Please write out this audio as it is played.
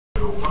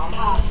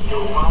Electronic,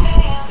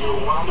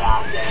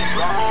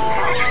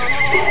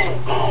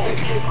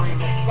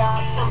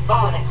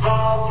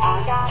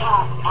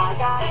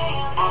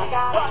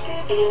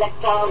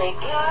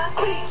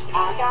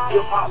 I got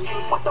your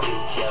problems with the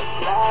future.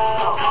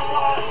 Don't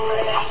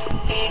worry,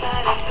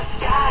 even if the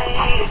sky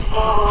is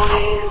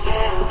falling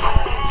down,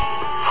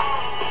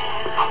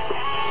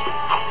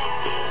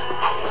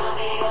 it'll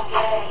be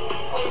okay.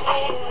 We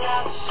need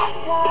love,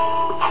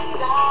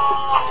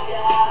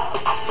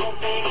 so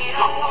baby,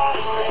 don't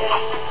worry.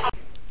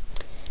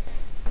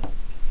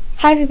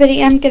 Hi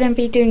everybody, I'm going to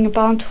be doing a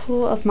barn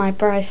tour of my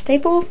Breyer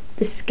stable.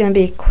 This is going to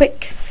be a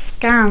quick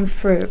scan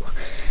through.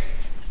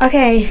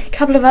 Okay, a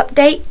couple of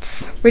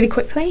updates really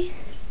quickly.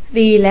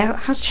 The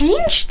layout has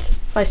changed.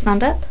 If I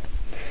stand up,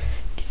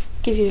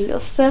 give you a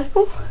little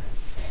circle.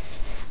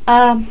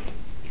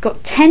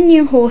 Got 10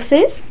 new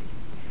horses,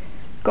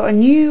 got a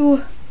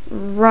new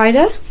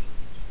rider,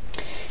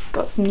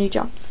 got some new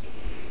jumps,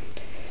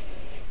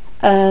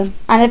 and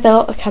I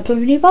built a couple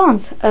of new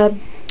barns.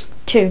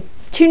 Two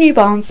new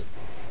barns.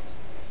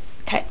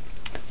 Okay,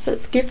 so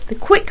let's give the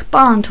quick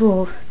barn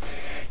tour,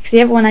 because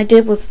the other one I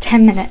did was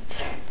 10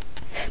 minutes.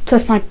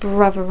 Plus my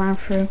brother ran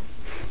through.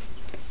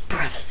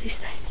 Brothers these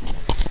days.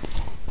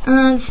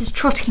 This is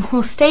Trotting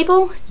Horse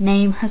Stable.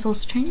 Name has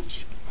also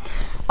changed.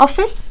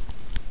 Office,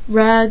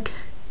 rug,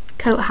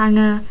 coat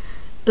hanger,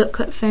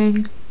 booklet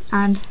thing,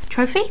 and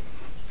trophy.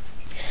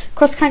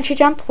 Cross country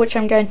jump, which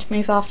I'm going to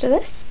move after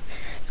this.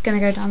 It's going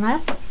to go down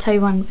there. I'll tell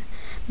you when.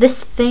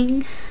 This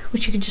thing,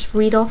 which you can just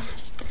read off.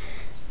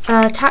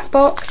 Tack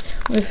box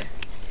with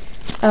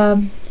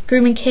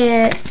grooming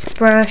kit,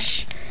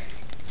 brush,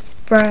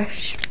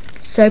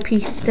 soapy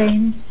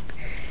stain,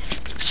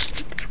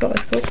 forgot what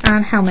it's called,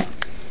 and helmet.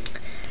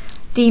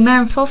 The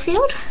mare and foal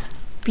field,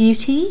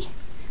 Beauty,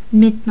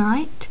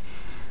 Midnight,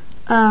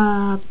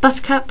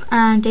 Buttercup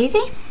and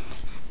Daisy.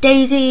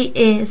 Daisy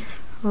is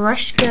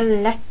Reshka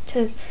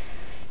letters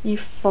you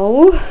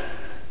foal.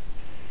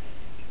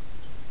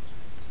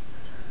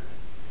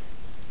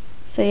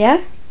 So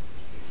yeah.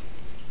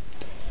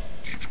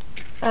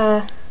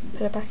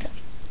 Put it back up.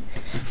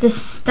 The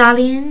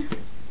Stallion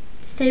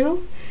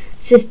stable.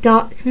 This is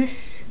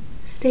Darkness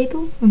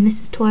stable, and this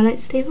is Twilight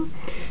stable.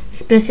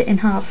 Split it in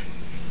half.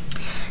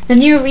 The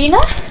new arena,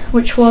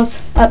 which was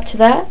up to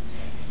there,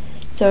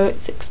 so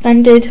it's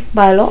extended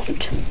by a lot.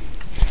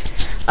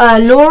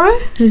 Laura,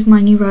 who's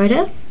my new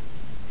rider,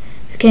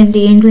 who came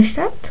the English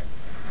set,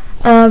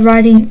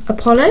 riding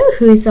Apollo,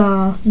 who is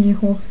our new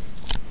horse.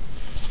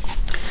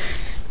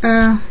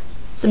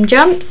 Some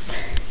jumps.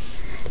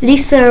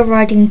 Lisa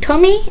riding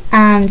Tommy,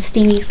 and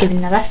Stevie's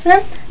giving the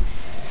lesson.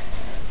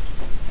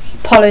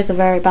 Apollos are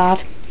very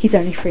bad. He's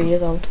only 3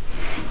 years old.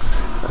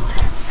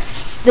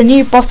 The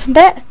new bottom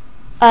bit,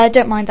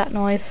 don't mind that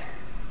noise,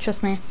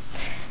 trust me.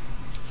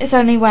 It's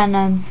only when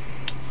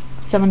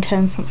someone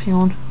turns something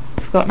on.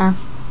 I forgot now.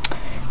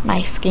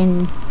 My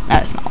skin. No,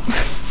 it's not.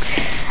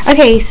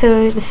 Okay,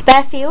 so the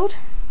spare field.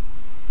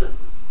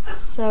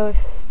 So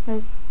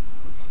if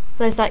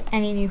there's like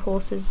any new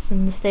horses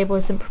and the stable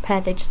isn't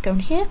prepared, they just go in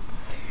here.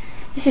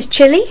 This is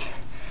Chili.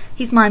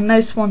 He's my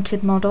most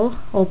wanted model,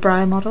 or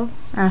Breyer model,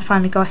 and I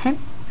finally got him.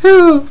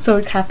 Oh,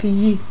 so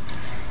happy.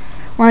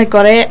 When I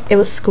got it, it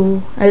was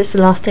school. It's the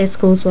last day of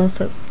school as well,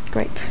 so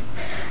great.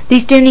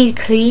 These do need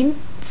clean,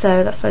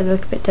 so that's why they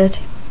look a bit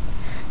dirty.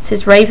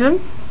 This is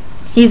Raven.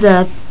 He's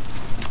a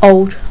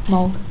old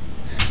mole.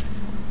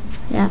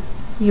 Yeah,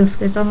 he also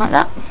goes on like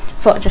that.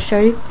 Thought I'd just show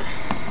you.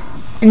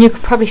 And you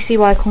could probably see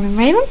why I call him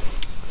Raven.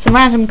 Some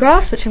random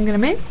grass, which I'm going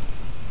to move.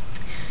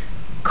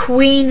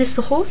 Queen is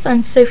the horse,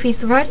 and Sophie's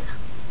the rider.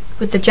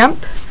 With the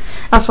jump.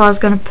 That's why I was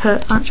going to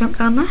put that jump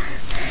down there.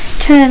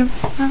 Turn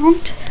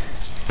around.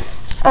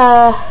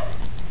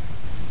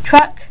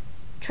 Truck,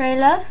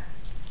 trailer,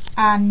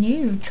 and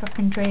new truck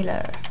and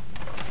trailer.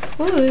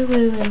 Woo, woo,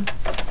 woo.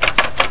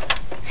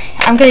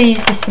 I'm going to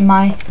use this in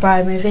my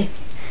Breyer movie.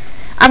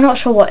 I'm not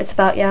sure what it's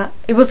about yet.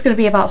 It was going to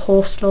be about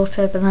horse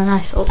slaughter, but then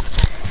I sort of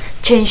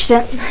changed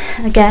it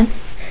again.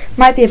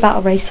 Might be about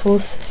a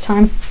racehorse this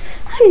time.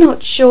 I'm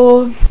not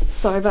sure.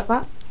 Sorry about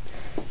that.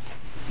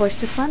 Voice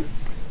just went.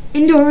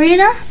 Indoor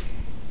arena.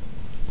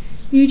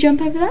 New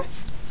jump over there.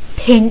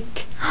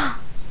 Pink.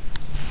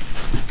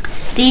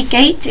 The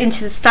gate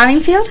into the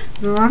stallion field.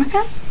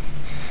 Veronica.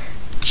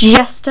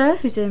 Jester,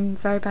 who's in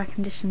very bad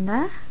condition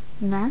there.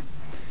 No.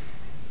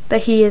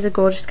 But he is a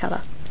gorgeous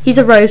colour. He's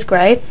a rose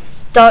grey.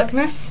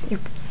 Darkness.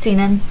 You've seen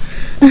him.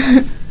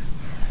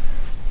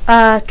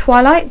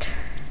 Twilight.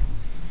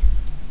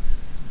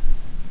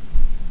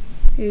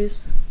 Who's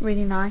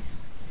really nice.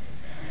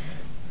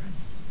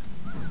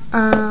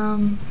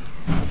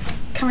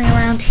 Coming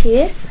around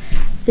here,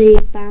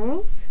 the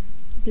barrels,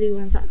 the blue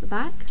ones at the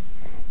back.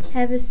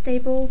 Heather's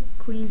stable,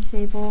 Queen's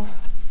stable.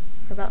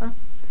 Sorry about that.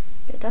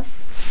 Bit of dust.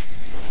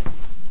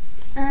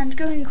 And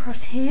going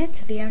across here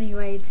to the only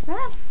way to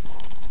there.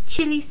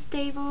 Chili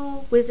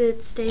stable,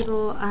 Wizard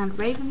stable, and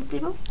Raven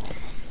stable.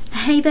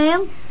 Hay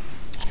bale,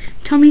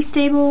 Tommy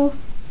stable,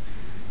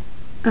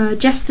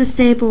 Jester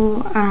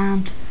stable,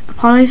 and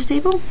Apollo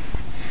stable.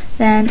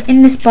 Then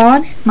in this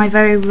barn is my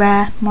very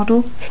rare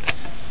model,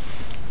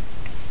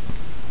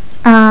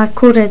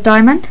 called a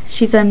Diamond.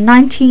 She's a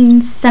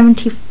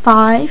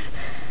 1975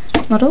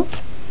 model,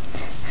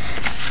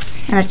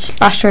 and I just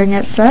bashed her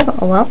against there, but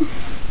oh well.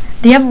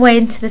 The other way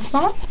into this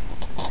barn,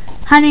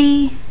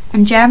 Honey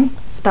and Gem,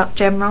 spelled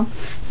Gem wrong,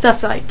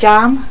 spelled like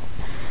jam,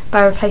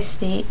 but I replaced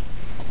the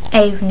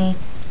A with an E.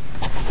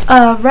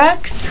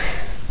 Rugs,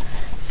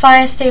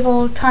 Fire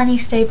stable, Tiny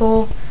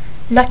stable,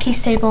 Lucky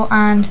stable,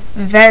 and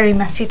very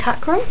messy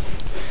tack room.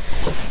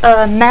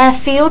 Mare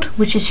field,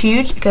 which is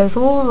huge, it goes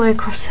all the way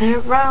across here,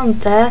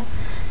 around there,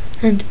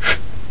 and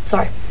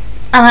sorry.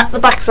 And at the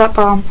back of that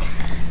barn,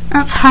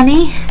 that's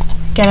Honey.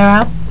 Get her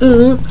out.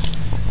 Ooh.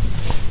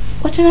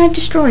 What did I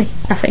destroy?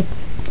 Nothing.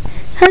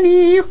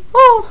 Honey!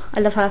 Oh! I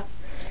love her.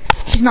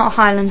 She's not a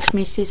Highland for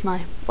me, she's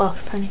my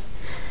Welsh pony.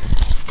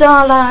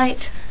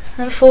 Starlight.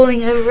 I'm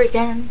falling over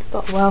again,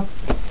 but well.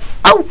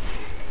 Oh!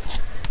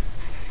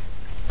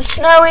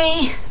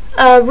 Snowy,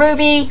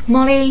 Ruby,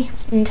 Molly,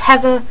 and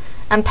Heather,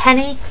 and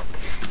Penny.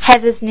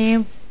 Heather's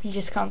new, you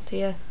just can't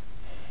see her.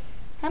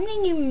 How many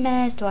new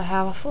mares do I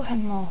have? I thought I had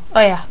more.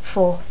 Oh yeah,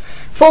 4.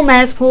 4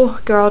 mares,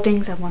 4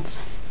 Geraldines at once.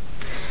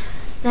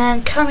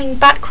 Then coming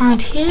back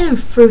round here,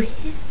 through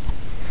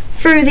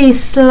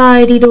these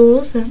slidey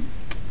doors, it's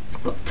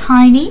got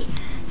Tiny,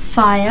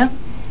 Fire,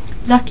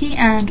 Lucky,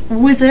 and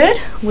Wizard.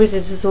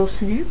 Wizard is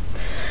also new.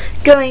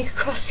 Going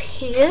across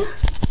here,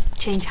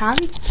 change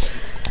hands.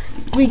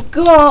 We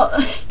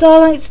got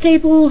Starlight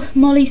stable,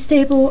 Molly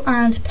stable,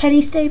 and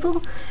Penny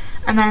stable,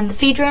 and then the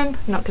feed room.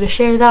 I'm not going to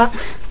show that.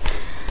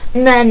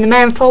 And then the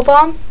mare and foal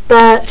barn,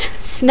 but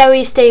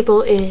Snowy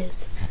stable is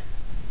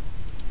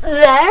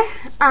there,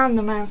 and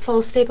the mare and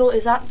foal stable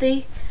is at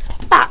the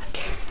back.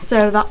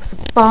 So that's a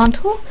barn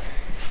tour.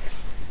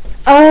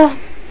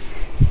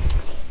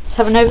 Let's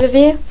have an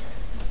overview.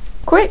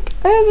 Quick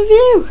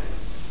overview.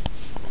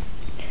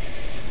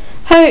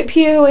 Hope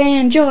you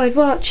enjoyed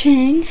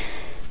watching.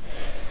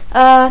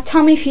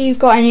 Tell me if you've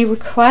got any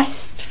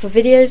requests for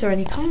videos or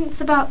any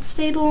comments about the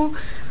stable,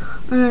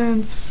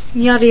 and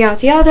yada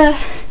yada yada.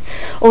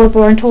 All the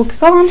boring talk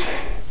gone.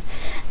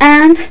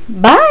 And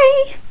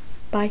bye!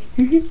 Bye.